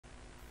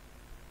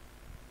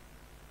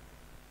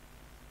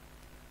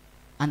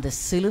அந்த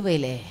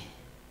சிலுவையிலே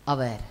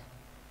அவர்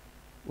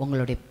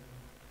உங்களுடைய,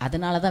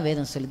 அதனால தான்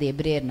வேதம் சொல்லுது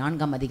எபிரேயர்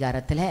 4ஆம்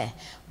அதிகாரத்தில்,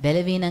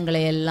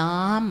 பலவீனங்களை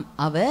எல்லாம்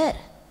அவர்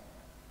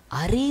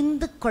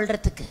அறிந்து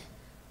கொள்றதுக்கு,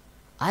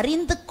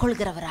 அறிந்து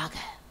கொள்கிறவராக.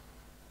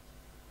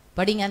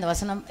 படிங்க அந்த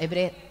வசனம்,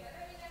 எபிரேயர்.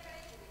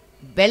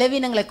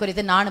 பலவீனங்களை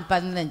குறித்து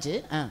 4:15.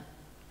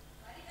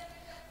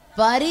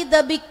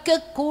 பரிதபிக்க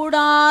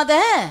கூடாத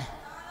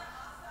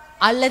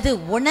அல்லது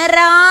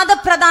உணராத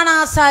பிரதான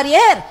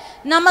ஆசாரியர்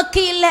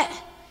நமக்கு இல்லை.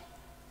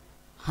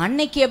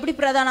 அன்னைக்கு எப்படி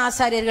பிரதான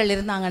ஆசாரியர்கள்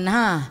இருந்தாங்கன்னா,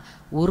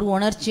 ஒரு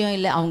உணர்ச்சியும்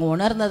இல்லை. அவங்க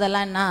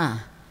உணர்ந்ததெல்லாம் என்ன,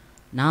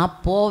 நான்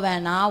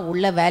போவேனா,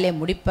 உள்ள வேலையை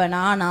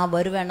முடிப்பேனா, நான்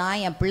வருவேனா,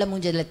 என் பிள்ளை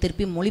மூஞ்சதில்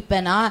திருப்பி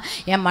முழிப்பேனா,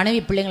 என்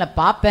மனைவி பிள்ளைங்களை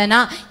பார்ப்பேனா,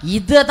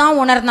 இதை தான்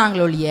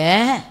உணர்ந்தாங்களோ இல்லைய.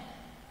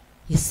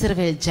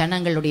 இஸ்ரவேல்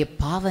ஜனங்களுடைய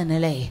பாவ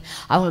நிலை,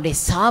 அவங்களுடைய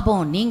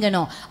சாபம்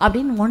நீங்கணும்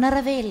அப்படின்னு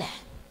உணரவே இல்லை.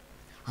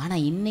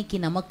 ஆனால் இன்னைக்கு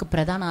நமக்கு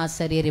பிரதான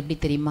ஆசாரியர் எப்படி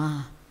தெரியுமா?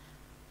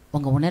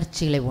 உங்கள்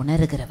உணர்ச்சிகளை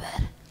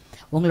உணர்கிறவர்,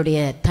 உங்களுடைய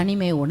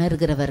தனிமையை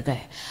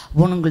உணர்கிறவர்கள்,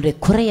 உங்களுடைய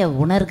குறையை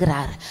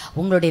உணர்கிறார்,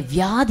 உங்களுடைய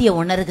வியாதியை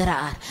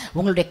உணர்கிறார்,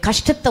 உங்களுடைய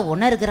கஷ்டத்தை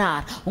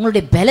உணர்கிறார்,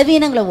 உங்களுடைய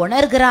பலவீனங்களை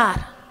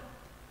உணர்கிறார்.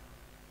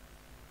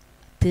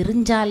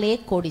 தெரிஞ்சாலே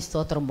கோடி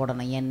ஸ்தோத்திரம்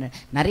போடணும். என்ன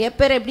நிறைய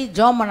பேர் எப்படி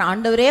ஜோம் பண்ண,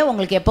 ஆண்டவரே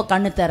உங்களுக்கு எப்போ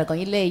கண்ணு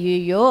திறக்கும்? இல்லை,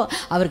 ஐயோ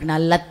அவருக்கு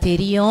நல்லா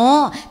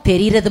தெரியும்.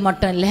 தெரிகிறது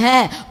மட்டும் இல்லை,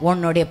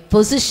 உன்னுடைய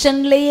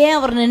பொசிஷன்லேயே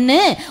அவர்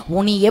நின்று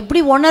நீ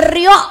எப்படி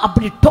உணர்றியோ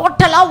அப்படி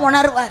டோட்டலாக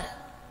உணர்வார்.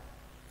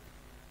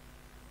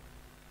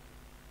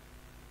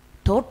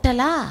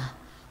 டோட்டலாக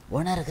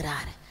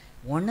உணர்கிறார்.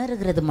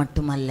 உணர்கிறது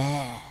மட்டுமல்ல,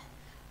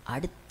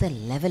 அடுத்த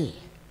லெவல்,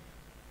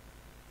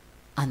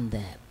 அந்த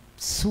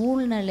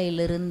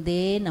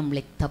சூழ்நிலையிலிருந்தே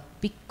நம்மளை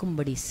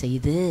தப்பிக்கும்படி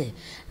செய்து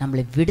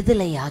நம்மளை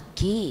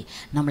விடுதலையாக்கி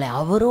நம்மளை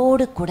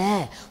அவரோடு கூட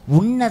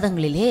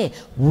உன்னதங்களிலே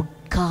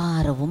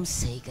உட்காரவும்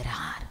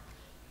செய்கிறார்.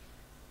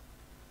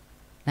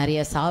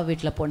 நிறைய சாவு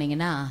வீட்டில்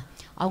போனீங்கன்னா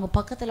அவங்க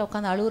பக்கத்தில்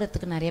உட்காந்து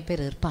அழுகுறதுக்கு நிறைய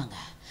பேர் இருப்பாங்க.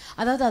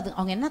 அதாவது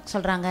அவங்க என்ன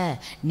சொல்கிறாங்க,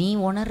 நீ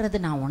உணர்றது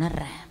நான்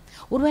உணர்றேன்.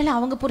 ஒருவேளை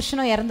அவங்க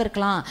புருஷனும்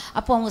இறந்துருக்கலாம்.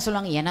 அப்போ அவங்க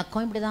சொல்லுவாங்க,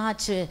 எனக்கும் இப்படி தான்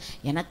ஆச்சு,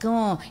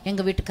 எனக்கும்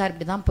எங்கள் வீட்டுக்கார்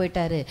இப்படி தான்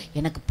போயிட்டாரு,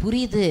 எனக்கு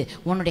புரியுது,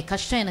 உன்னுடைய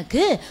கஷ்டம்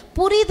எனக்கு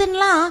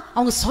புரியுதுன்னெலாம்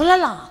அவங்க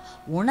சொல்லலாம்,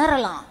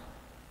 உணரலாம்,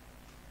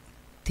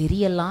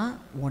 தெரியலாம்,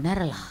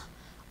 உணரலாம்.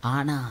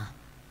 ஆனால்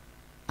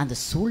அந்த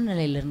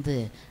சூழ்நிலையிலேருந்து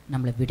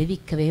நம்மளை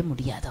விடுவிக்கவே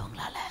முடியாது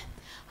அவங்களால.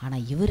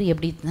 ஆனால் இவர்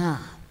எப்படின்னா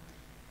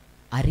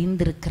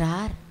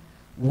அறிந்திருக்கிறார்,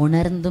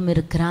 உணர்ந்தும்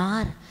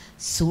இருக்கிறார்,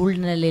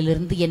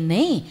 சூழ்நிலையிலிருந்து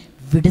என்னை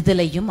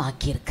விடுதலையும்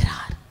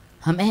ஆக்கியிருக்கிறார்.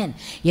 ஆமென்.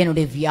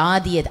 என்னுடைய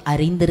வியாதியை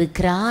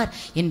அறிந்திருக்கிறார்,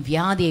 என்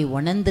வியாதியை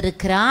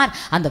உணர்ந்திருக்கிறார்,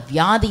 அந்த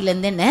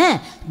வியாதியிலேருந்து என்ன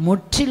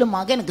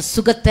முற்றிலுமாக எனக்கு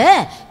சுகத்தை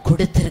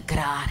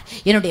கொடுத்திருக்கிறார்.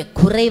 என்னுடைய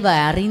குறைவை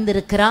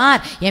அறிந்திருக்கிறார்,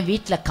 என்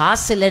வீட்டில்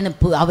காசு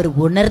இல்லைன்னு அவர்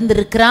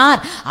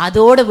உணர்ந்திருக்கிறார்.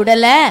 அதோடு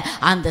விடலை,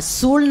 அந்த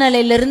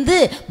சூழ்நிலையிலிருந்து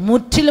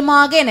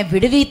முற்றிலுமாக என்னை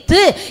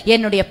விடுவித்து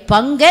என்னுடைய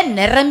பங்கை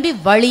நிரம்பி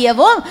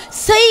வழியவும்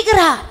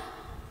செய்கிறார்.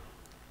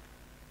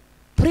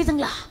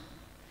 புரியுதுங்களா?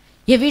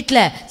 என்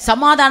வீட்டில்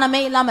சமாதானமே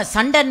இல்லாமல்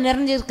சண்டை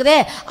நிறைஞ்சிருக்குதே,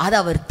 அதை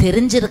அவர்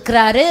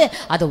தெரிஞ்சிருக்கிறாரு,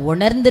 அதை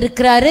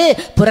உணர்ந்திருக்கிறாரு.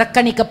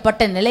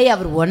 புறக்கணிக்கப்பட்ட நிலையை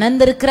அவர்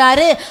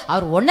உணர்ந்திருக்கிறாரு.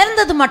 அவர்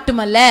உணர்ந்தது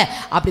மட்டுமல்ல,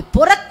 அப்படி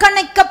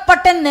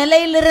புறக்கணிக்கப்பட்ட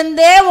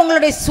நிலையிலிருந்தே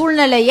உங்களுடைய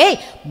சூழ்நிலையை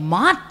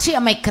மாற்றி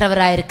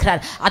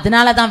அமைக்கிறவராயிருக்கிறார்.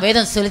 அதனால தான்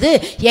வேதம் சொல்லுது,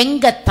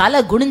 எங்க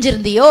தலை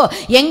குனிஞ்சிருந்தியோ,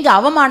 எங்க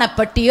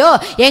அவமானப்பட்டியோ,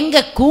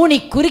 எங்க கூனி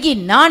குறுகி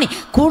நாணி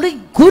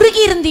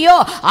குறுகி இருந்தியோ,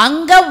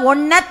 அங்க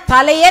உன்னை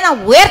தலையை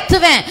நான்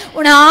உயர்த்துவேன்,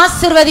 உன்னை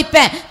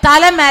ஆசீர்வதிப்பேன்,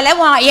 தலை மேல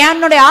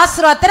என்னுடைய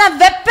ஆசீர்வாதத்தை நான்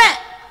வைப்பேன்.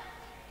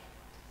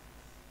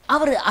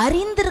 அவர்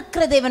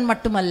அறிந்திருக்கிற தேவன்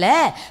மட்டுமல்ல,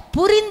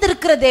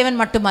 புரிந்திருக்கிற தேவன்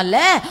மட்டுமல்ல,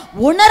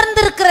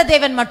 உணர்ந்திருக்கிற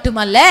தேவன்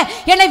மட்டுமல்ல,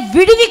 என்னை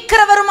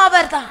விடுவிக்கிறவரும்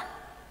அவர்தான்.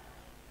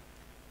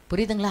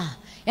 புரியுதுங்களா?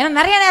 ஏன்னா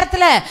நிறைய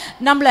நேரத்தில்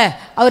நம்மளை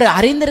அவர்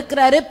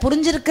அறிந்திருக்கிறாரு,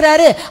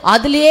 புரிஞ்சிருக்கிறாரு,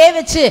 அதுலேயே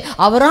வச்சு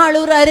அவரும்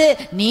அழுகுறாரு,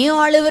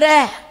 நீயும் அழுகுற.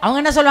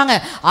 அவங்க என்ன சொல்லுவாங்க,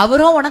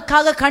 அவரும்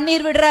உனக்காக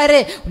கண்ணீர் விடுறாரு,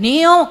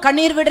 நீயும்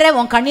கண்ணீர் விடுற,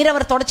 உன் கண்ணீரை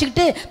அவர்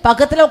தொடச்சிக்கிட்டு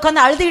பக்கத்தில்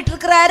உட்காந்து அழுதுகிட்டு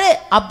இருக்கிறாரு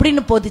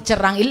அப்படின்னு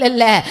போதிச்சிடுறாங்க. இல்லை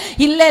இல்லை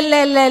இல்லை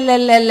இல்லை இல்லை இல்லை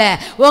இல்லை இல்லை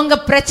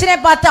உங்கள் பிரச்சனை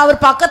பார்த்து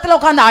அவர் பக்கத்தில்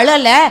உட்காந்து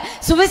அழலை.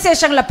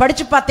 சுவிசேஷங்களை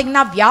படித்து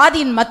பார்த்தீங்கன்னா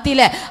வியாதியின்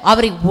மத்தியில்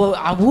அவர்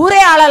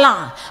ஊரே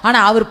அழலாம்,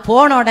 ஆனால் அவர்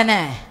போன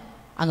உடனே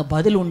அங்கே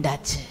பதில்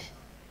உண்டாச்சு.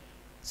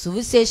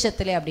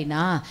 சுவிசேஷத்திலே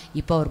அப்படின்னா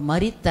இப்போ அவர்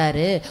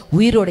மரித்தாரு,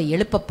 உயிரோடு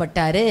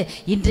எழுப்பப்பட்டாரு,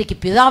 இன்றைக்கு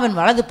பிதாவின்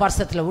வலது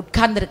பார்சத்தில்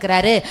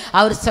உட்கார்ந்துருக்கிறாரு.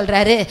 அவர்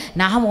சொல்கிறாரு,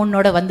 நான்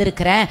உன்னோட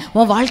வந்திருக்கிறேன்,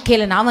 உன்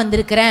வாழ்க்கையில் நான்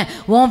வந்திருக்கிறேன்.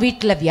 உன்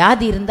வீட்டில்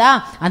வியாதி இருந்தால்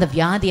அந்த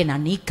வியாதியை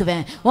நான்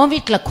நீக்குவேன், உன்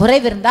வீட்டில்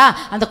குறைவு இருந்தால்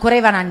அந்த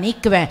குறைவை நான்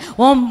நீக்குவேன்,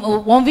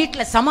 உன்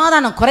வீட்டில்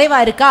சமாதானம்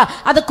குறைவாக இருக்கா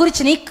அதை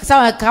குறித்து நீ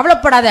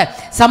கவலைப்படாத,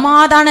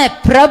 சமாதான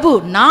பிரபு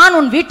நான்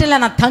உன்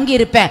வீட்டில் நான் தங்கி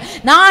இருப்பேன்,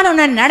 நான்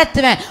உன்னை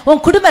நடத்துவேன்,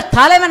 உன் குடும்ப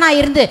தலைவனாக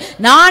இருந்து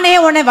நானே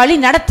உன்னை வழி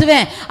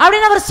நடத்துவேன்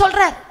அப்படின்னு அவர்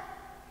சொல்றார்.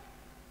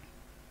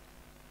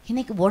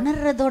 இன்னைக்கு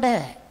உணர்றதோட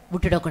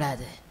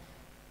விட்டுடக்கூடாது.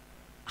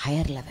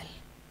 ஹையர் லெவல்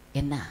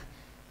என்ன?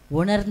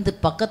 உணர்ந்து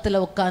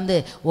பக்கத்தில் உட்காந்து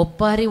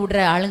ஒப்பாரி விடுற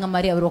ஆளுங்க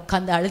மாதிரி அவர்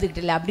உட்காந்து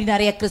அழுதுகிட்டு இல்லை. அப்படி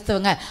நிறைய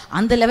கிறிஸ்தவங்க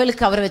அந்த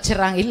லெவலுக்கு அவரை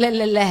வச்சிடறாங்க. இல்லை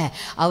இல்லை இல்லை,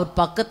 அவர்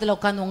பக்கத்தில்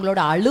உட்காந்து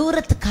உங்களோட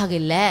அழுவுறதுக்காக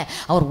இல்லை,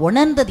 அவர்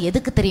உணர்ந்தது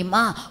எதுக்கு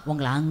தெரியுமா?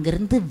 உங்களை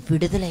அங்கிருந்து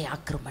விடுதலை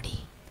ஆக்கும்படி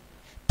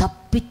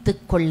தப்பித்து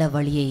கொள்ள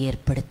வழியை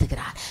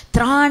ஏற்படுத்துகிறார்.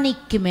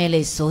 திராணிக்கு மேலே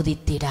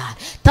சோதித்திடார்.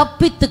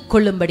 தப்பித்து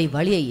கொள்ளும்படி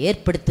வழியை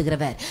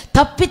ஏற்படுத்துகிறவர்,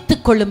 தப்பித்து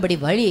கொள்ளும்படி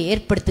வழியை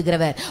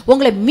ஏற்படுத்துகிறவர்.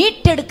 உங்களை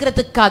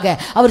மீட்டெடுக்கிறதுக்காக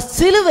அவர்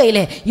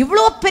சிலுவையில்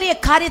இவ்வளோ பெரிய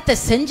காரியத்தை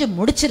செஞ்சு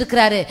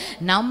முடிச்சிருக்கிறாரு.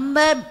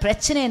 நம்ம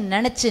பிரச்சனையை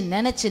நினைச்சு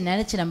நினைச்சு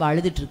நினைச்சு நம்ம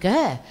அழுதுட்டு இருக்க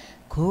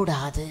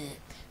கூடாது.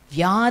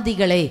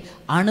 வியாதிகளை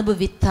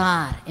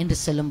அனுபவித்தார் என்று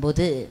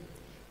சொல்லும்போது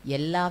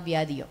எல்லா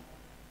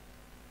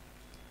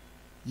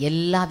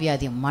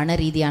வியாதியும் மன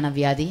ரீதியான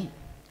வியாதி,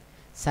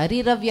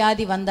 சரீர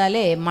வியாதி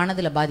வந்தாலே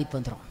மனதில் பாதிப்பு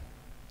வந்துடும்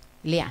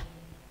இல்லையா?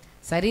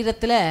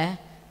 சரீரத்தில்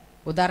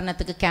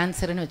உதாரணத்துக்கு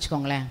கேன்சர்னு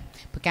வச்சுக்கோங்களேன்.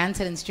 இப்போ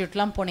கேன்சர்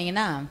இன்ஸ்டியூட்லாம்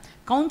போனீங்கன்னா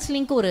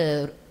கவுன்சிலிங்க்கு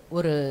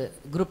ஒரு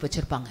குரூப்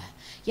வச்சுருப்பாங்க.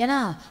 ஏன்னா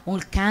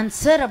உங்களுக்கு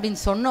கேன்சர்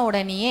அப்படின்னு சொன்ன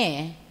உடனேயே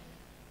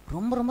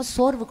ரொம்ப ரொம்ப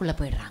சோர்வுக்குள்ளே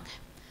போயிடுறாங்க.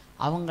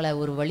 அவங்கள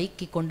ஒரு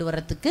வழிக்கு கொண்டு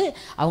வர்றதுக்கு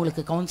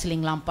அவங்களுக்கு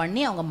கவுன்சிலிங்லாம்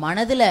பண்ணி அவங்க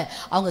மனதில்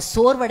அவங்க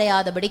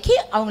சோர்வடையாதபடிக்கு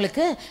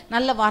அவங்களுக்கு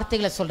நல்ல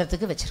வார்த்தைகளை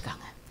சொல்கிறதுக்கு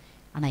வச்சுருக்காங்க.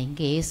 ஆனால்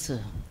இங்கே இயேசு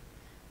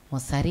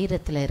உன்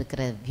சரீரத்தில்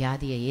இருக்கிற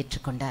வியாதியை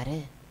ஏற்றுக்கொண்டார்.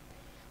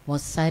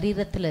 உன்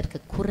சரீரத்தில் இருக்க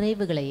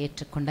குறைவுகளை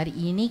ஏற்றுக்கொண்டார்.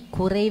 இனி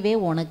குறைவே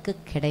உனக்கு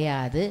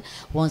கிடையாது.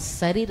 உன்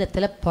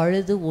சரீரத்தில்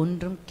பழுது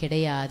ஒன்றும்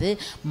கிடையாது.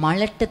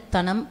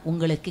 மலட்டுத்தனம்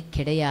உங்களுக்கு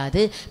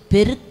கிடையாது.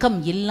 பெருக்கம்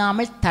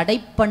இல்லாமல் தடை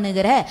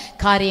பண்ணுகிற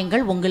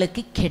காரியங்கள்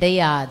உங்களுக்கு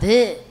கிடையாது.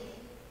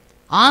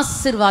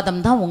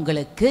 ஆசீர்வாதம் தான்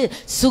உங்களுக்கு,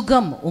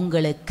 சுகம்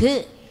உங்களுக்கு,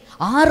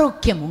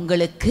 ஆரோக்கியம்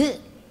உங்களுக்கு.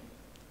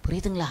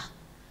 புரியுதுங்களா?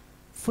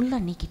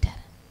 ஃபுல்லாக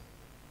நீக்கிட்டார்.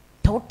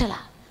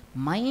 டோட்டலாக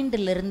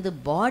மைண்டிலிருந்து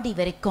பாடி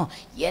வரைக்கும்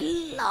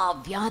எல்லா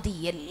வியாதி,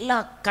 எல்லா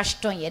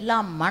கஷ்டம், எல்லா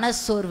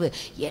மனசோர்வு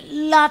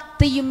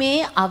எல்லாத்தையுமே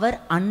அவர்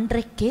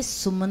அன்றைக்கே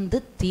சுமந்து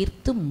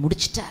தீர்த்து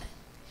முடிச்சிட்டார்.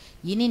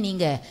 இனி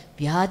நீங்கள்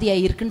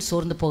வியாதியாக இருக்குன்னு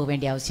சோர்ந்து போக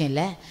வேண்டிய அவசியம்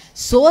இல்லை.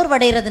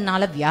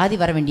 சோர்வடைகிறதுனால வியாதி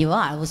வர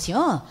வேண்டிய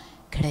அவசியம்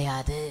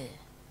கிடையாது.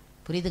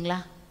 புரியுதுங்களா?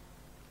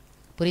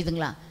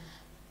 புரியுதுங்களா?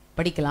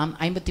 படிக்கலாம்.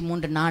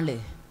 53:4.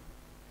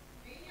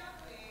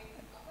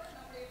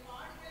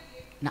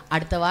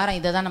 அடுத்த வாரம்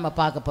இதை தான் நம்ம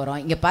பார்க்க போகிறோம்.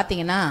 இங்கே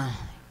பார்த்தீங்கன்னா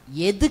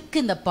எதுக்கு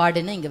இந்த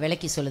பாடுன்னு இங்கே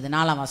விளக்கி சொல்லுது.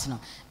 4ஆம்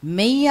வசனம்.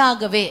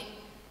 மெய்யாகவே.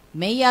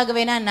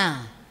 மெய்யாகவேனா என்ன?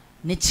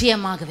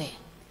 நிச்சயமாகவே.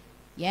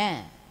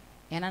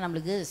 ஏன்னா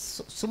நம்மளுக்கு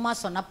சும்மா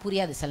சொன்னால்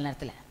புரியாது சில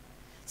நேரத்தில்.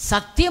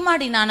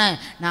 சத்தியமாடி நான்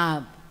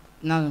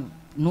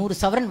 100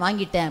 சவரன்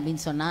வாங்கிட்டேன்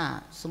அப்படின்னு சொன்னால்,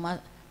 சும்மா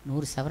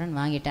 100 சவரன்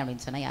வாங்கிட்டேன்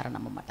அப்படின்னு சொன்னால் யாரும்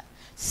நம்ப மாட்டாங்க.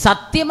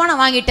 சத்தியமாக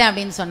நான் வாங்கிட்டேன்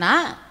அப்படின்னு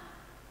சொன்னால்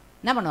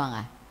என்ன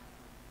பண்ணுவாங்க?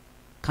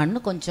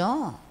 கண்ணு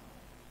கொஞ்சம்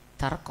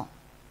திறக்கும்.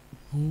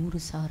 100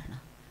 சவரனா,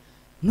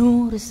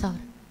 100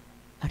 சவரன்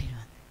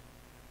அப்படின்வாங்க.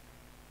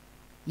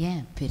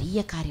 ஏன்? பெரிய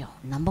காரியம்,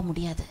 நம்ப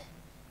முடியாது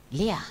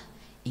இல்லையா?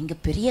 இங்கே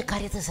பெரிய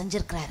காரியத்தை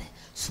செஞ்சிருக்கிறாரு.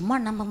 சும்மா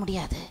நம்ப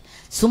முடியாது,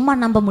 சும்மா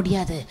நம்ப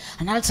முடியாது.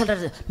 அதனால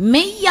சொல்றது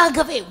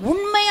மெய்யாகவே,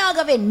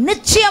 உண்மையாகவே,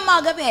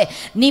 நிச்சயமாகவே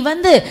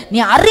நீ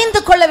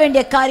அறிந்து கொள்ள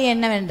வேண்டிய காரியம்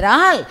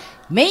என்னவென்றால்,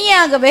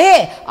 மெய்யாகவே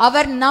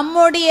அவர்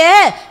நம்முடைய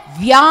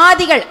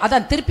வியாதிகள்,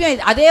 அதான்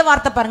திருப்பியும் அதே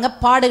வார்த்தை பாருங்க,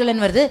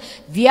 பாடுகள் வருது.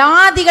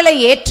 வியாதிகளை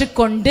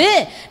ஏற்றுக்கொண்டு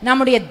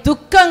நம்முடைய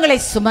துக்கங்களை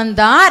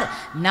சுமந்தார்.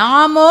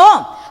 நாமோ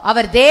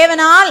அவர்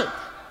தேவனால்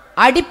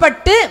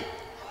அடிபட்டு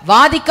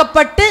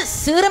வாதிக்கப்பட்டு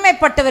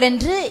சிறுமைப்பட்டவர்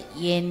என்று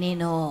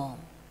எண்ணினோம்.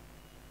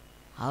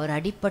 அவர்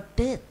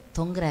அடிபட்டு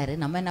தொங்குறாரு,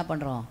 நம்ம என்ன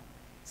பண்றோம்?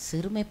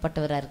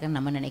 சிறுமைப்பட்டவராக இருக்க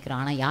நம்ம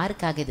நினைக்கிறோம். ஆனா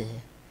யாருக்காக இது?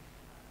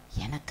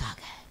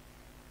 எனக்காக,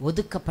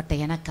 ஒதுக்கப்பட்ட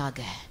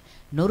எனக்காக,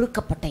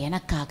 நொறுக்கப்பட்ட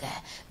எனக்காக,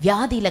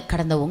 வியாதியில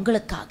கடந்த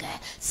உங்களுக்காக,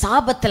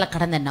 சாபத்துல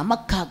கடந்த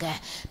நமக்காக,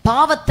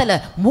 பாவத்துல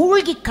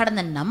மூழ்கி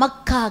கடந்த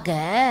நமக்காக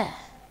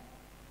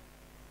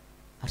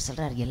அவர்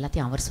சொல்றாரு.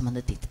 எல்லாத்தையும் அவர்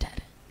சுமந்து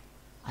தீர்த்துட்டாரு.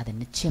 அதை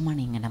நிச்சயமா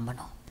நீங்க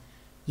நம்பணும்.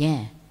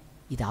 ஏன்?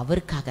 இது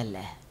அவருக்காக அல்ல,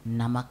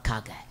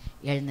 நமக்காக.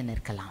 எழுந்து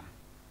நிற்கலாம்.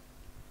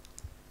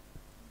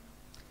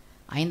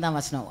 5ஆம்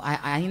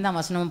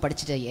வசனமும்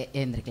படிச்சுட்டு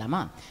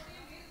எழுந்திருக்கலாமா?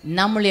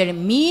 நம்முடைய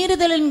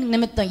மீறுதலின்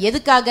நிமித்தம்.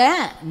 எதுக்காக?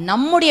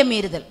 நம்முடைய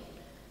மீறுதல்.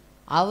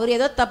 அவர்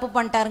ஏதோ தப்பு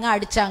பண்ணிட்டாருங்க,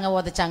 அடிச்சாங்க,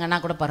 உதைச்சாங்கன்னா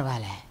கூட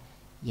பரவாயில்ல.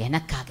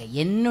 எனக்காக,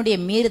 என்னுடைய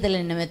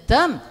மீறுதலின்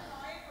நிமித்தம்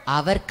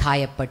அவர்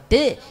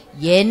காயப்பட்டு,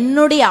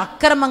 என்னுடைய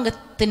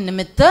அக்கிரமத்தின்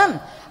நிமித்தம்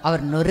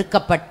அவர்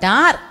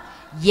நொறுக்கப்பட்டார்.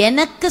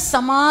 எனக்கு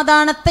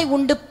சமாதானத்தை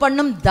உண்டு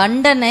பண்ணும்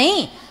தண்டனை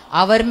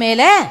அவர்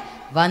மேல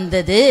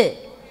வந்தது.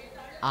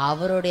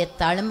 அவருடைய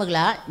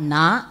தழும்புகளா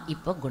நான்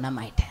இப்போ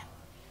குணமாயிட்டேன்.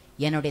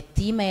 என்னுடைய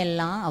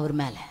தீமையெல்லாம் அவர்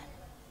மேல.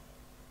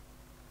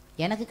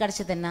 எனக்கு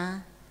கிடைச்சது என்ன?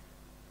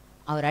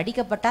 அவர்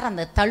அடிக்கப்பட்டார்.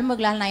 அந்த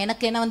தழும்புகளால் நான்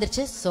எனக்கு என்ன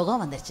வந்துருச்சு?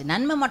 சுகம் வந்துருச்சு.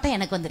 நன்மை மட்டும்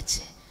எனக்கு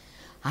வந்துருச்சு.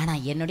 ஆனா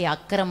என்னுடைய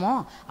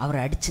அக்கிரமம்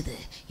அவர் அடிச்சுது,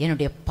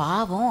 என்னுடைய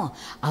பாவம்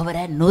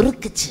அவரை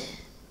நொறுக்குச்சு.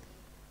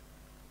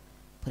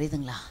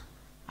 புரியுதுங்களா?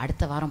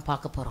 அடுத்த வாரம்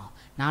பார்க்க போறோம்.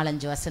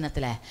 4-5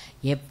 வசனத்துல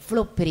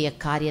எவ்வளோ பெரிய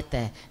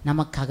காரியத்தை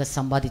நமக்காக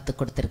சம்பாதித்து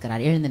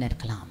கொடுத்திருக்கிறார். எழுந்து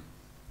நிற்கலாம்.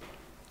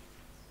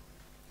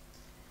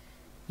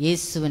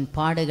 இயேசுவின்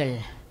பாடுகள்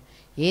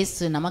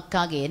இயேசு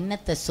நமக்காக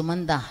என்னத்தை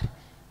சுமந்தார்,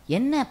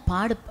 என்ன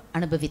பாடு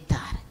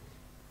அனுபவித்தார்,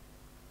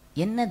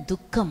 என்ன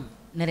துக்கம்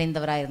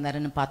நிறைந்தவராக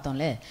இருந்தாருன்னு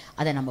பார்த்தோம்ல.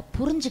 அதை நம்ம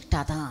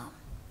புரிஞ்சுக்கிட்டாதான்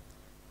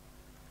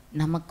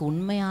நமக்கு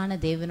உண்மையான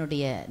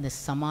தேவனுடைய இந்த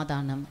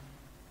சமாதானம்,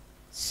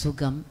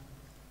 சுகம்,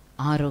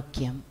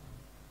 ஆரோக்கியம்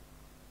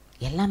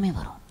எல்லாமே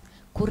வரும்.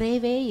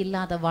 குறைவே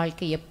இல்லாத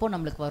வாழ்க்கை எப்போ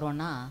நம்மளுக்கு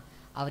வரும்னா,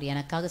 அவர்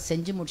எனக்காக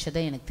செஞ்சு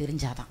முடிச்சதை எனக்கு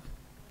தெரிஞ்சாதான்.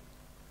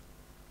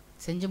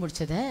 செஞ்சு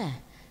முடிச்சதை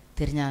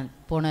தெரிஞ்சா.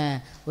 போன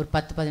ஒரு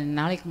 10-15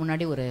 நாளைக்கு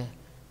முன்னாடி ஒரு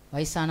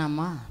வயசான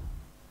அம்மா,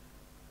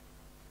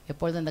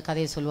 எப்பொழுதும் அந்த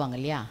கதையை சொல்லுவாங்க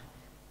இல்லையா,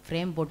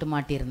 ஃப்ரேம் போட்டு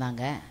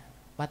மாட்டியிருந்தாங்க.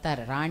 பார்த்தா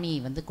ராணி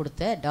வந்து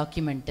கொடுத்த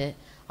டாக்குமெண்ட்டு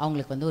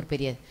அவங்களுக்கு வந்து ஒரு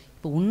பெரிய,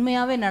 இப்போ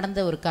உண்மையாகவே நடந்த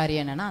ஒரு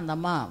காரியம் என்னென்னா, அந்த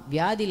அம்மா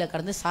வியாதியில்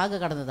கடந்து சாக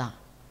கடந்து தான்.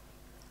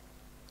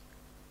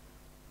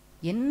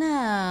 என்ன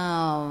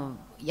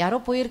யாரோ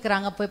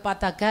போயிருக்கிறாங்க, போய்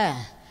பார்த்தாக்க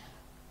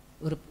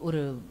ஒரு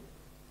ஒரு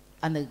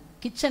அந்த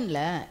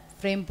கிச்சனில்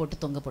ஃப்ரேம் போட்டு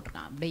தொங்க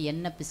போட்டிருக்கான். அப்படியே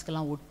எண்ணெய்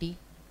பிஸ்கெல்லாம் ஒட்டி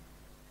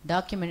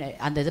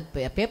டாக்குமெண்ட் அந்த இது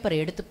பேப்பரை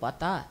எடுத்து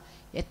பார்த்தா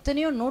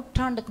எத்தனையோ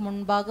நூற்றாண்டுக்கு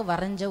முன்பாக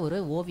வரைஞ்ச ஒரு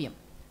ஓவியம்,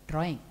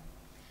 ட்ராயிங்.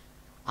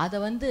 அதை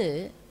வந்து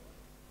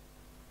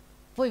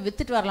போய்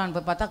விற்றுட்டு வரலான்னு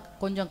போய் பார்த்தா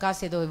கொஞ்சம்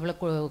காசு ஏதோ இவ்வளோ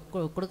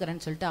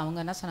கொடுக்குறேன்னு சொல்லிட்டு அவங்க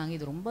என்ன சொன்னாங்க,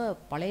 இது ரொம்ப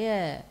பழைய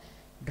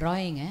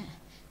ட்ராயிங்கு,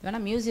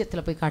 வேணால்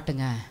மியூசியத்தில் போய்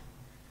காட்டுங்க.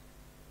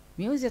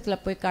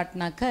 மியூசியத்தில் போய்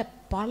காட்டினாக்க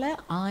பல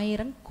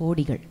ஆயிரம்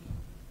கோடிகள்,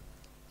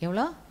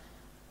 எவ்வளோ,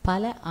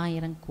 பல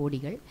ஆயிரம்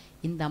கோடிகள்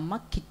இந்த அம்மா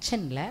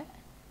கிச்சனில்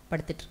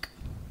படுத்துட்ருக்கு.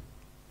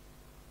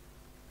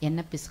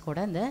 எண்ணெய் பிஸ்கோட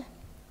அந்த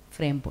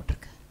ஃப்ரேம்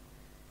போட்டிருக்கு.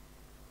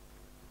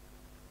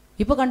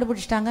 இப்போ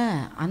கண்டுபிடிச்சிட்டாங்க,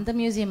 அந்த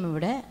மியூசியமை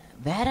விட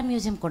வேற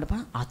மியூசியம் கொண்டு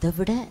போனால் அதை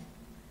விட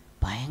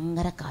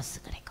பயங்கர காசு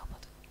கிடைக்கும்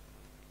போது.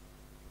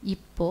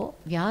 இப்போது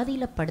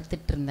வியாதியில்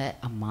படுத்துட்டு இருந்த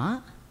அம்மா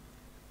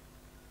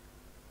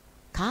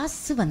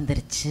காசு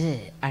வந்துருச்சு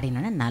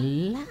அப்படின்னா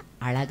நல்லா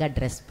அழகாக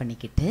ட்ரெஸ்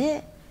பண்ணிக்கிட்டு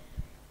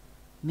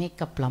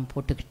மேக்கப்லாம்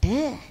போட்டுக்கிட்டு,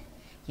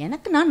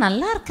 எனக்கு நான்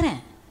நல்லா இருக்கிறேன்,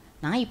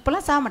 நான்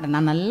இப்போலாம் சாக மாட்டேன்,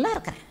 நான் நல்லா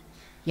இருக்கிறேன்,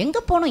 எங்கே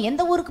போகணும்,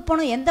 எந்த ஊருக்கு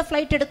போகணும், எந்த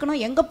ஃப்ளைட்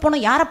எடுக்கணும், எங்கே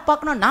போகணும், யாரை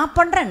பார்க்கணும், நான்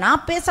பண்ணுறேன்,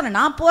 நான் பேசுகிறேன்,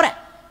 நான் போகிறேன்.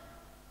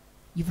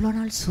 இவ்வளோ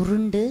நாள்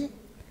சுருண்டு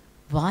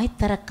வாய்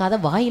திறக்காத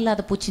வாய்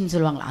இல்லாத பூச்சின்னு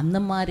சொல்லுவாங்களா, அந்த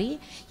மாதிரி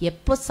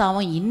எப்போ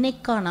சாவம்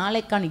இன்னைக்கா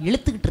நாளைக்கான்னு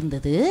இழுத்துக்கிட்டு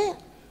இருந்தது.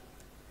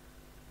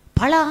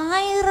 பல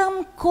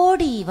ஆயிரம்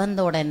கோடி வந்த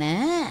உடனே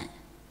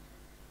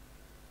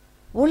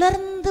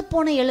உலர்ந்து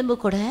போன எலும்பு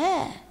கூட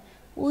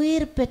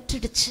உயிர்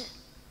பெற்றுடுச்சு.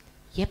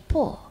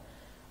 எப்போ?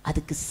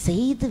 அதுக்கு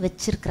செய்து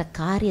வச்சிருக்கிற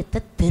காரியத்தை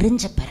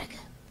தெரிஞ்ச பிறகு.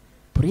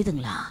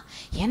 புரியுதுங்களா?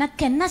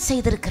 எனக்கு என்ன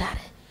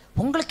செய்திருக்கிறாரு,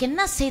 உங்களுக்கு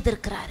என்ன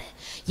செய்திருக்கிறாரு,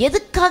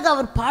 எதுக்காக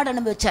அவர் பாட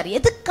அனுபவிச்சார்,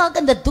 எதுக்காக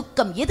இந்த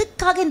துக்கம்,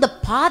 எதுக்காக இந்த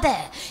பாதை,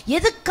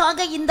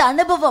 எதுக்காக இந்த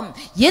அனுபவம்,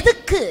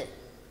 எதுக்கு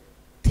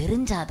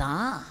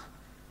தெரிஞ்சாதான்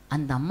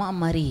அந்த அம்மா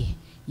மாதிரி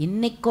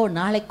இன்னைக்கோ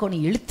நாளைக்கோன்னு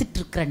இழுத்துட்டு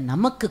இருக்கிற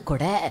நமக்கு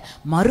கூட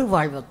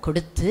மறுவாழ்வை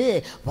கொடுத்து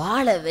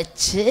வாழ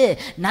வச்சு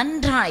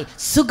நன்றாய்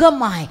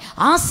சுகமாய்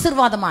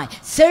ஆசீர்வாதமாய்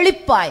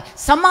செழிப்பாய்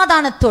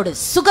சமாதானத்தோடு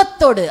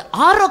சுகத்தோடு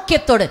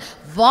ஆரோக்கியத்தோடு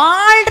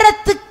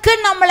வாழ்றதுக்கு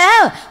நம்மள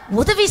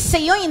உதவி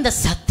செய்யும் இந்த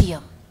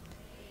சத்தியம்.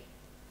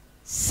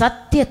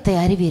 சத்தியத்தை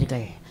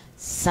அறிவீர்கள்,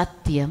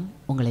 சத்தியம்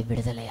உங்களை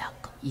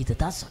விடுதலையாக்கும்.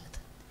 இதுதான்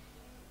சொல்லுது.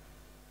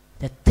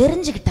 இதை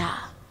தெரிஞ்சுக்கிட்டா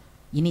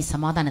இனி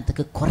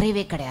சமாதானத்துக்கு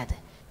குறைவே கிடையாது.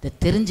 இதை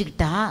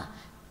தெரிஞ்சுக்கிட்டா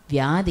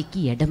வியாதிக்கு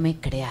இடமே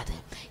கிடையாது.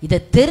 இதை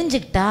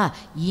தெரிஞ்சுக்கிட்டா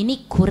இனி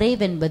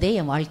குறைவென்பதே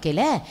என்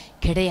வாழ்க்கையில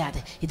கிடையாது.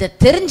 இதை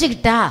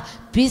தெரிஞ்சுக்கிட்டா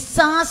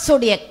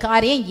பிசாசுடைய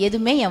காரியம்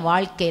எதுவுமே என்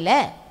வாழ்க்கையில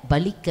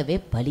பலிக்கவே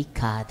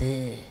பலிக்காது.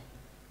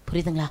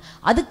 புரியுதுங்களா?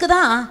 அதுக்கு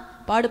தான்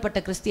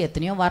பாடுபட்ட கிறிஸ்து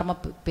எத்தனையோ வாரமா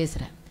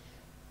பேசுறேன்.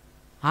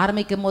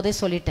 ஆரம்பிக்கும் போதே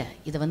சொல்லிட்டேன்,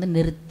 இதை வந்து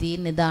நிறுத்தி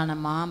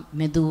நிதானமா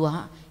மெதுவா.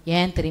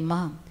 ஏன்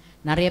தெரியுமா?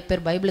 நிறைய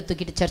பேர் பைபிளை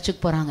தூக்கிட்டு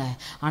சர்ச்சுக்கு போறாங்க,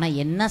 ஆனா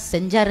என்ன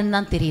செஞ்சாருன்னு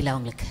தான் தெரியல.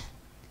 அவங்களுக்கு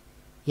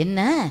என்ன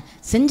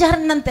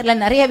செஞ்சாருன்னு தெரியல.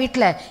 நிறைய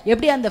வீட்டில்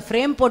எப்படி அந்த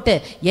ஃப்ரேம் போட்டு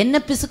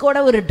என்ன பிசுக்கோட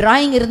ஒரு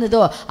டிராயிங்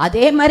இருந்ததோ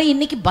அதே மாதிரி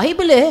இன்னைக்கு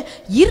பைபிள்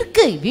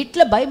இருக்கு.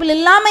 வீட்டில் பைபிள்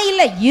இல்லாமல்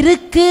இல்லை,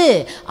 இருக்கு.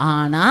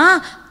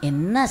 ஆனால்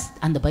என்ன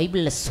அந்த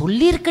பைபிளில்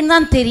சொல்லியிருக்குன்னு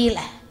தான்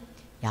தெரியல.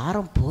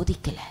 யாரும்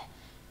போதிக்கலை.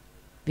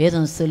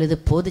 வேதம் சொல்லுது,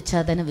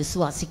 போதிச்சாதானே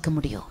விசுவாசிக்க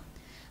முடியும்,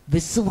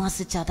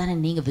 விசுவாசிச்சாதானே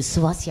நீங்கள்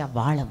விசுவாசியாக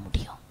வாழ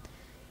முடியும்.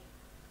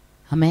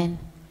 ஆமென்.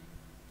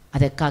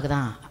 அதற்காக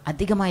தான்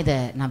அதிகமாக இதை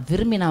நான்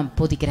விரும்பி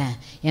போதிக்கிறேன்.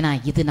 ஏன்னா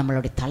இது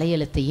நம்மளுடைய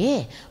தலையெழுத்தையே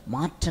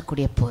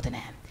மாற்றக்கூடிய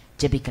போதனை.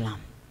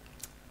 ஜெபிக்கலாம்.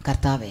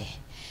 கர்த்தாவே,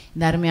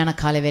 இந்த அருமையான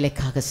காலை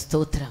வேளைக்காக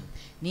ஸ்தோத்திரம்.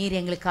 நீர்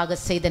எங்களுக்காக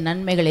செய்த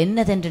நன்மைகள்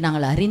என்னதென்று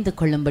நாங்கள் அறிந்து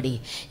கொள்ளும்படி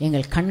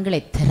எங்கள் கண்களை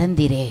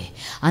திறந்தீரே.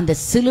 அந்த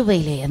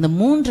சிலுவையிலே அந்த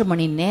 3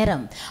 மணி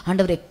நேரம்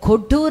ஆண்டவரே,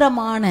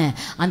 கொடூரமான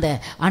அந்த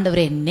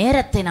ஆண்டவரே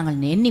நேரத்தை நாங்கள்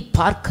எண்ணி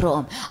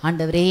பார்க்கிறோம்.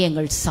 ஆண்டவரே,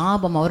 எங்கள்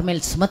சாபம் அவர்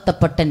மேல்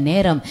சுமத்தப்பட்ட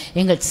நேரம்,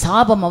 எங்கள்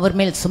சாபம் அவர்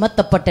மேல்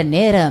சுமத்தப்பட்ட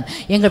நேரம்,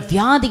 எங்கள்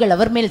வியாதிகள்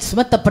அவர் மேல்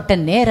சுமத்தப்பட்ட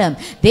நேரம்,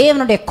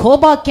 தேவனுடைய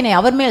கோபாக்கினை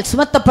அவர் மேல்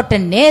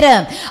சுமத்தப்பட்ட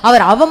நேரம்,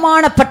 அவர்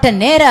அவமானப்பட்ட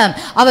நேரம்,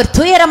 அவர்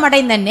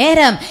துயரமடைந்த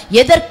நேரம்,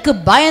 எதற்கு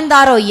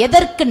பயந்தாரோ,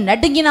 எதற்கு எதற்கு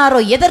நடுங்கினாரோ,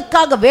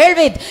 எதற்காக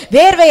வேர்வை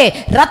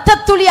இரத்த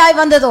துளியாய்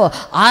வந்ததோ,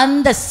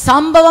 அந்த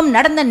சம்பவம்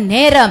நடந்த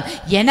நேரம்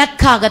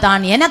எனக்காக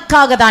தான்,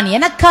 எனக்காக தான்,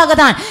 எனக்காக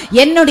தான்.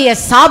 என்னுடைய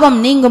சாபம்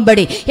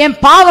நீங்கும்படி, என்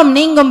பாவம்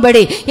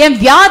நீங்கும்படி, என்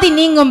வியாதி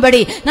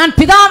நீங்கும்படி, நான்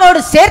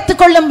பிதாவோடு சேர்த்து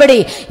கொள்ளும்படி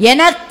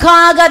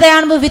எனக்காக அதை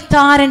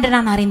அனுபவித்தார் என்று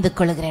நான் அறிந்து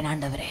கொள்கிறேன்.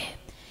 ஆண்டவரே,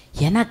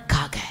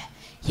 எனக்காக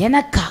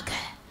எனக்காக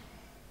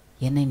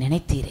என்னை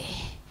நினைத்தீரே,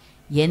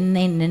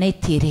 என்னை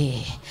நினைத்தீரே.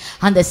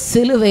 அந்த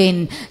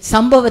சிலுவையின்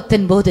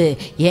சம்பவத்தின் போது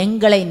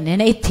எங்களை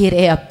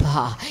நினைத்தீரே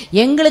அப்பா.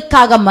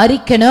 எங்களுக்காக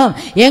மரிக்கணும்,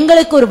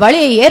 எங்களுக்கு ஒரு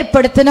வழியை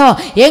ஏற்படுத்தணும்,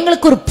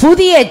 எங்களுக்கு ஒரு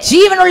புதிய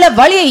ஜீவனுள்ள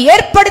வழியை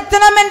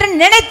ஏற்படுத்தணும் என்று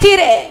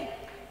நினைத்தீரே,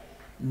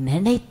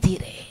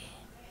 நினைத்தீரே.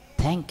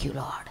 Thank you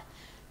Lord.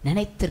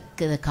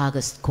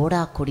 நினைத்திருக்கிறதுக்காக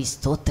கோடா கோடி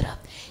ஸ்தோத்திரம்.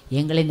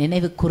 எங்களை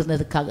நினைவு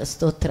கூர்ந்ததுக்காக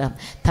ஸ்தோத்திரம்.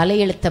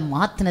 தலையெழுத்தை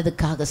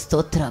மாத்தினதுக்காக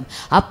ஸ்தோத்திரம்.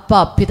 அப்பா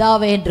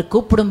பிதாவே என்று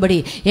கூப்பிடும்படி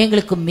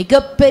எங்களுக்கு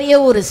மிகப்பெரிய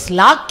ஒரு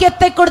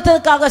ஸ்லாக்கியத்தை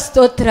கொடுத்ததுக்காக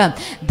ஸ்தோத்திரம்.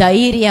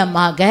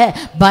 தைரியமாக,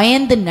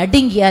 பயந்து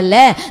நடுங்கி அல்ல,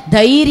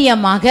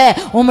 தைரியமாக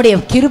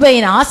உம்முடைய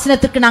கிருபையின்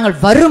ஆசனத்துக்கு நாங்கள்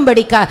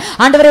வரும்படி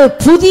ஆண்டவரே ஒரு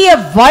புதிய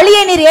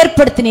வழியை நீர்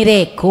ஏற்படுத்தினீரே.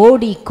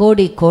 கோடி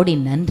கோடி கோடி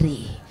நன்றி,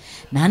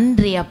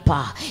 நன்றி அப்பா.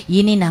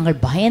 இனி நாங்கள்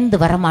பயந்து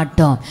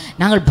வரமாட்டோம்,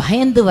 நாங்கள்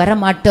பயந்து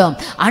வரமாட்டோம்,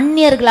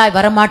 அந்நியர்களாய்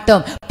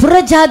வரமாட்டோம்,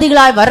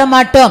 புறஜாதிகளாய்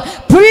வரமாட்டோம்,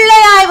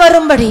 பிள்ளையாய்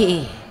வரும்படி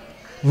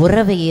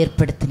உறவை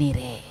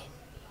ஏற்படுத்தினீரே.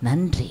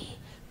 நன்றி,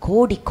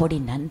 கோடி கோடி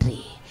நன்றி,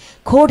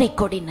 கோடி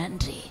கோடி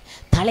நன்றி.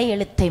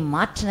 தலையெழுத்தை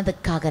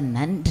மாற்றினதுக்காக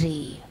நன்றி.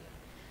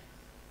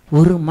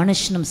 ஒரு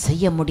மனுஷனும்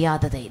செய்ய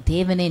முடியாததை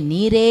தேவனே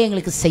நீரே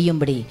எங்களுக்கு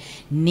செய்யும்படி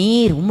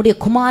நீர் உம்முடைய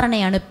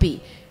குமாரனை அனுப்பி,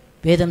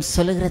 வேதம்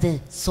சொல்லுகிறது,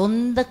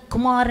 சொந்த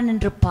குமாரன்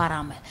என்று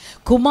பாராமல்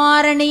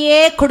குமாரனையே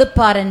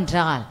கொடுப்பார்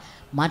என்றால்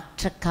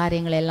மற்ற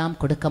காரியங்கள் எல்லாம்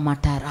கொடுக்க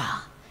மாட்டாரா?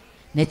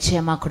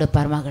 நிச்சயமா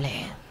கொடுப்பார் மகளே,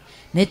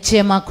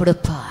 நிச்சயமா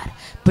கொடுப்பார்.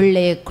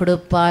 பிள்ளையை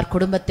கொடுப்பார்,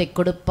 குடும்பத்தை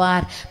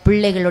கொடுப்பார்,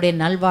 பிள்ளைகளுடைய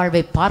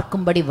நல்வாழ்வை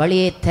பார்க்கும்படி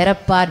வழியை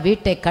திறப்பார்,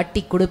 வீட்டை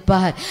கட்டி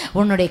கொடுப்பார்,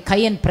 உன்னுடைய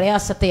கையின்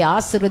பிரயாசத்தை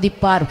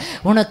ஆசீர்வதிப்பார்,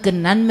 உனக்கு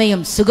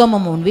நன்மையும்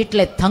சுகமும் உன்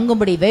வீட்டில்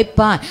தங்கும்படி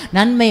வைப்பார்,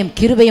 நன்மையும்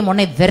கிருபையும்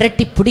உன்னை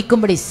விரட்டி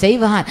பிடிக்கும்படி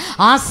செய்வார்,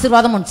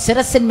 ஆசீர்வாதம் உன்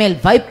சிரசின் மேல்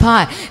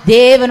வைப்பார்.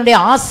 தேவனுடைய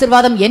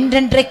ஆசீர்வாதம்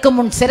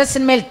என்றென்றைக்கும் உன்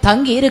சிரசின் மேல்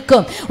தங்கி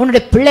இருக்கும்.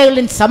 உன்னுடைய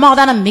பிள்ளைகளின்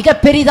சமாதானம் மிக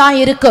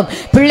பெரிதாக இருக்கும்.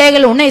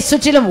 பிள்ளைகள் உன்னை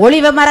சுற்றிலும்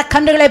ஒளிவ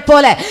மரக்கன்றுகளைப்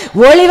போல,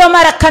 ஒளிவ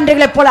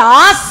மரக்கன்றுகளைப் போல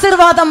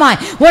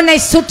ஆசீர்வாதமாய் உன்னை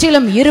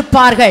சுற்றிலும்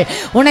இருப்பார்கள்,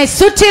 உன்னை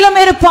சுற்றிலும்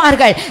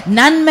இருப்பார்கள்.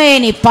 நன்மையை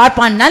நீ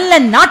பார்ப்பான், நல்ல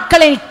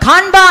நாட்களை நீ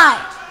காண்பாய்.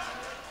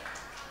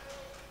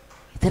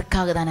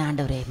 இதற்காக தானே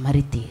ஆண்டவரே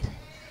மரித்தீர்.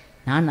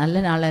 நான்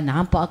நல்ல நாளை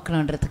நான்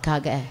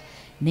பார்க்கணுன்றதுக்காக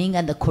நீங்க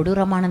அந்த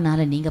கொடூரமான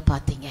நாளை நீங்க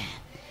பார்த்தீங்க.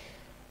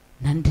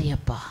 நன்றி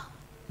அப்பா,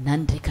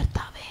 நன்றி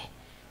கர்த்தாவே.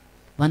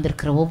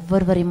 வந்திருக்கிற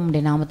ஒவ்வொருவரையும்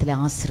உடைய நாமத்தில்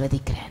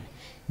ஆசீர்வதிக்கிறேன்.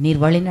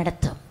 நீர் வழி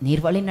நடத்தும்,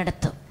 நீர் வழி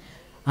நடத்தும்.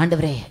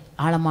 ஆண்டவரே,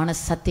 ஆழமான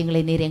சத்தியங்களை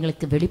நீர்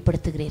எங்களுக்கு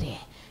வெளிப்படுத்துகிறீரே,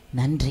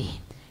 நன்றி.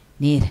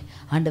 நீர்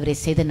ஆண்டவரே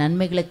செய்த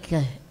நன்மைகளுக்கு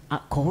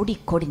கோடி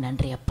கோடி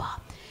நன்றி அப்பா.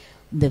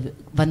 இந்த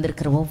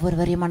வந்திருக்கிற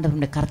ஒவ்வொருவரையும்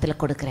ஆண்டவருடைய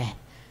கருத்தில் கொடுக்கிறேன்.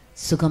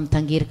 சுகம்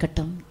தங்கி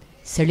இருக்கட்டும்,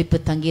 செழிப்பு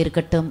தங்கி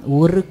இருக்கட்டும்,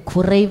 ஒரு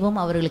குறைவும்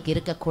அவர்களுக்கு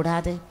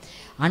இருக்கக்கூடாது.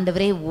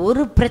 ஆண்டவரே,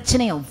 ஒரு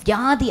பிரச்சனையும்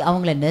வியாதி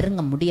அவங்கள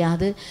நெருங்க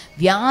முடியாது.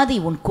 வியாதி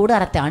உன்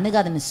கூடாரத்தை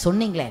அணுகாதுன்னு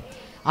சொன்னீங்களே,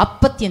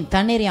 அப்பத்தின்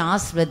தண்ணீரையும்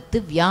ஆசீர்வதித்து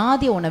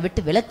வியாதியை உன்னை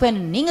விட்டு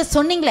விலக்குவேன்னு நீங்க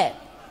சொன்னீங்களே.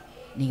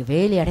 நீங்கள்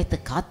வேலி அடைத்து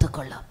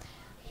காத்துக்கொள்ளும்.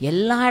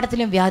 எல்லா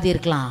இடத்துலையும் வியாதி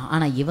இருக்கலாம்,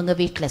 ஆனால் இவங்க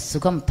வீட்டில்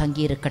சுகம்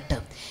தங்கி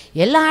இருக்கட்டும்.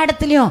 எல்லா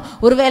இடத்துலையும்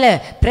ஒருவேளை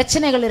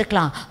பிரச்சனைகள்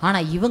இருக்கலாம்,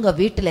 ஆனால் இவங்க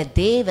வீட்டில்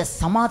தேவ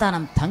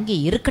சமாதானம் தங்கி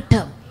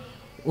இருக்கட்டும்.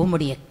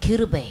 உம்முடைய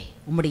கிருபை,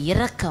 உம்முடைய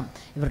இரக்கம்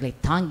இவர்களை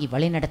தாங்கி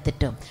வழி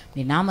நடத்திட்டோம்.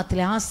 நீ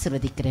நாமத்திலே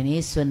ஆசீர்வதிக்கிறேன்,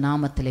 இயேசுவின்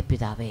நாமத்திலே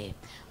பிதாவே,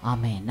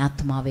 ஆமென்.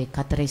 ஆத்துமாவே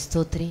கர்த்தரை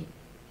ஸ்தோத்திரி,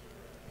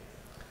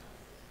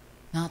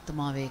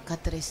 ஆத்துமாவே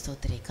கர்த்தரை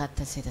ஸ்தோத்திரி.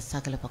 கர்த்தர் செய்த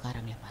சகல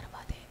உபகாரங்களை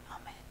மறவாதே.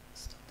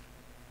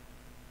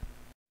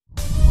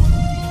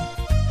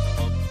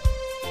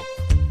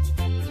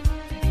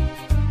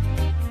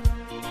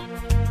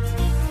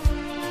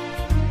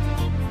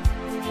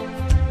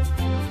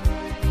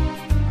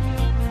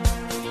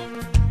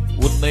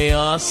 உன்னை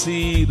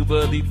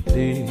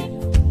ஆசீர்வதித்தே,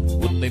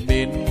 உன்னை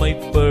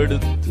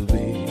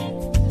மேன்மைப்படுத்துவே.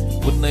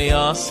 உன்னை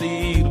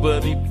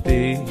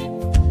ஆசீர்வதித்தே,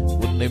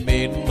 உன்னை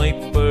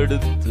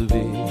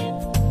மேன்மைப்படுத்துவே.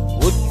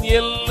 உன்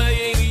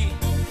எல்லையை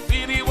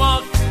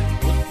விரிவாக்கு,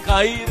 உன்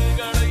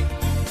கயிறுகளை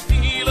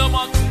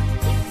நீளமாக்கு,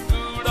 உன்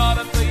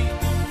கூடாரத்தை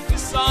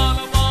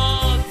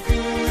விசாலமாக்கு.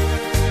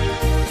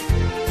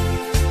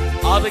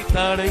 அதை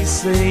தடை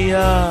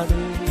செய்யாதே.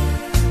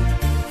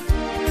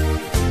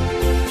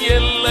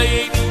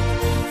 எல்லையை நீ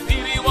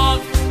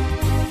விரிவாக்கு,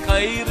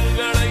 கயிறு